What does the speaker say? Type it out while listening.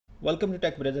Welcome to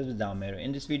Tech Brothers with Amir.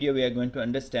 In this video, we are going to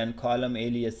understand column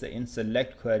alias in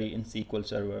select query in SQL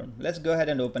Server. Let's go ahead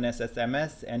and open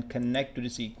SSMS and connect to the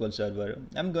SQL Server.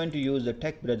 I'm going to use the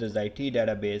TechBrothersIT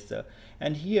database,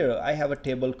 and here I have a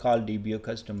table called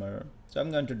dbo.Customer. So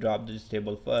I'm going to drop this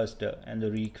table first and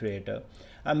recreate.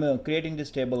 I'm creating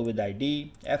this table with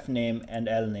ID, FName and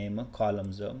LName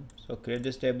columns. So create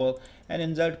this table and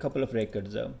insert a couple of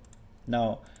records.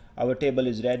 Now our table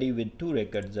is ready with two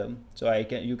records. So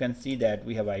you can see that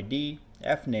we have ID,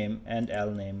 FName and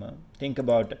LName. Think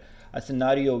about a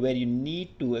scenario where you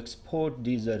need to export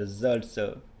these results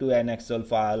to an Excel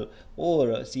file or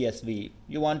CSV.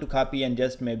 You want to copy and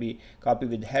just maybe copy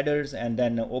with headers and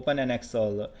then open an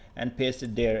Excel and paste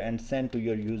it there and send to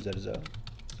your users.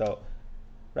 So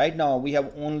right now we have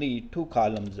only two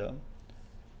columns.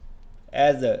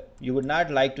 As you would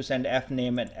not like to send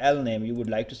FName and LName, you would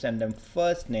like to send them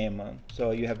first name.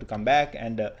 So you have to come back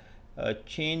and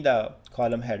change the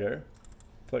column header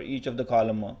for each of the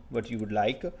column what you would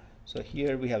like. So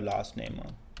here we have last name.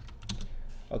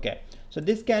 Okay, so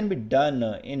this can be done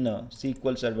in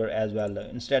SQL Server as well.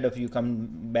 Instead of you come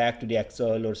back to the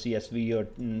Excel or CSV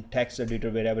or text editor,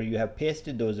 wherever you have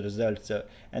pasted those results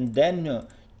and then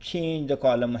change the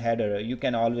column header, you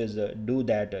can always do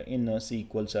that in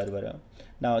SQL Server.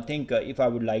 Now think if I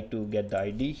would like to get the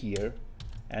ID here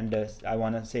and I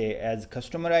want to say as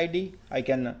customer ID, I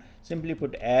can simply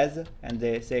put as and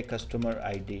they say customer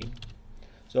ID.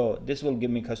 So this will give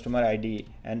me customer ID,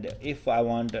 and if I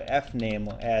want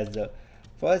FName as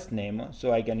first name,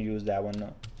 so I can use that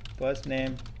one, first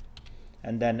name,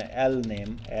 and then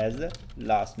LName as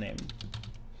last name.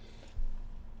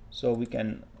 So we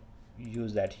can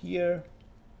use that here.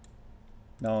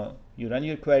 Now you run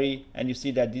your query and you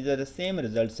see that these are the same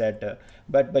result set,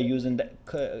 but by using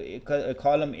the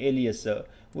column alias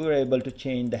we were able to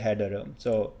change the header.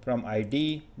 So from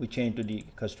ID we change to the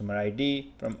customer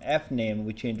ID, from FName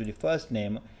we change to the first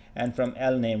name, and from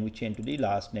LName we change to the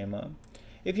last name.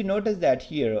 If you notice that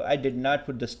here I did not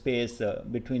put the space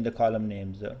between the column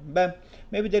names, but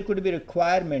maybe there could be a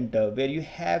requirement where you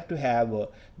have to have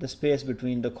the space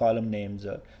between the column names.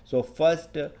 So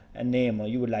first name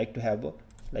you would like to have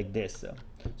like this.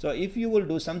 So if you will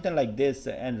do something like this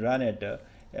and run it,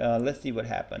 let's see what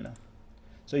happens.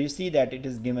 So you see that it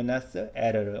is given us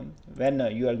error. When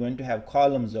you are going to have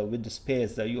columns with the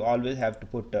space, you always have to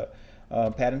put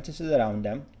parentheses around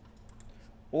them,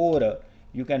 or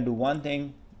you can do one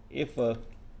thing. If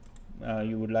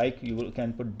you would like, you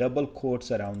can put double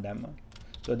quotes around them.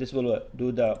 So this will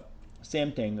do the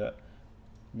same thing.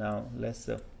 Now let's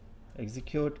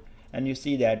execute, and you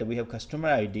see that we have customer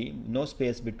ID, no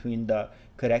space between the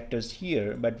characters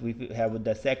here, but we have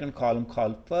the second column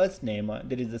called first name.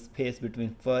 There is a space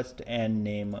between first and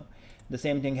name. The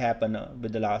same thing happened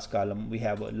with the last column. We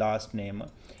have last name,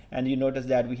 and you notice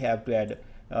that we have to add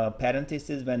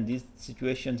parentheses when these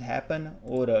situations happen,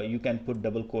 or you can put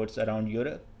double quotes around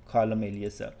your column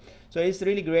alias. So it's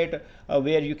really great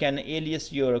where you can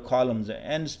alias your columns,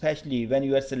 and especially when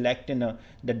you are selecting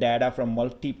the data from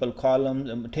multiple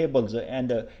columns tables,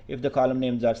 and if the column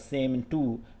names are same in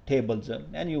two tables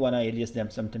and you want to alias them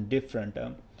something different.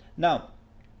 Now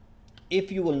if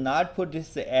you will not put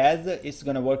this as, it's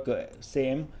gonna work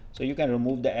same. So you can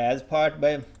remove the as part,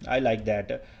 but I like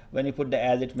that. When you put the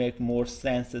as, it makes more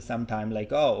sense sometime, like,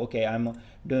 oh okay, I'm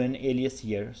doing alias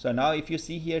here. So now if you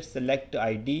see here, select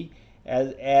ID,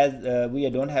 as we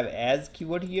don't have as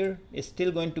keyword here, it's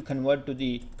still going to convert to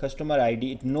the customer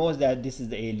ID. It knows that this is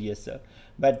the alias,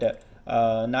 but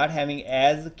not having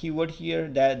as keyword here,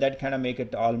 that kind of make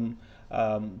it all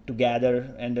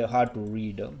together and hard to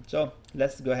read. So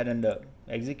let's go ahead and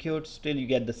execute. Still you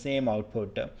get the same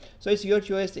output. So it's your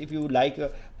choice. If you like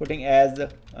putting as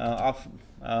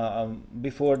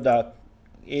before the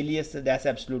alias, that's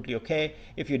absolutely okay.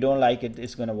 If you don't like it,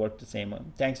 it's going to work the same.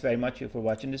 Thanks very much for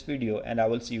watching this video, and I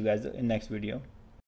will see you guys in next video.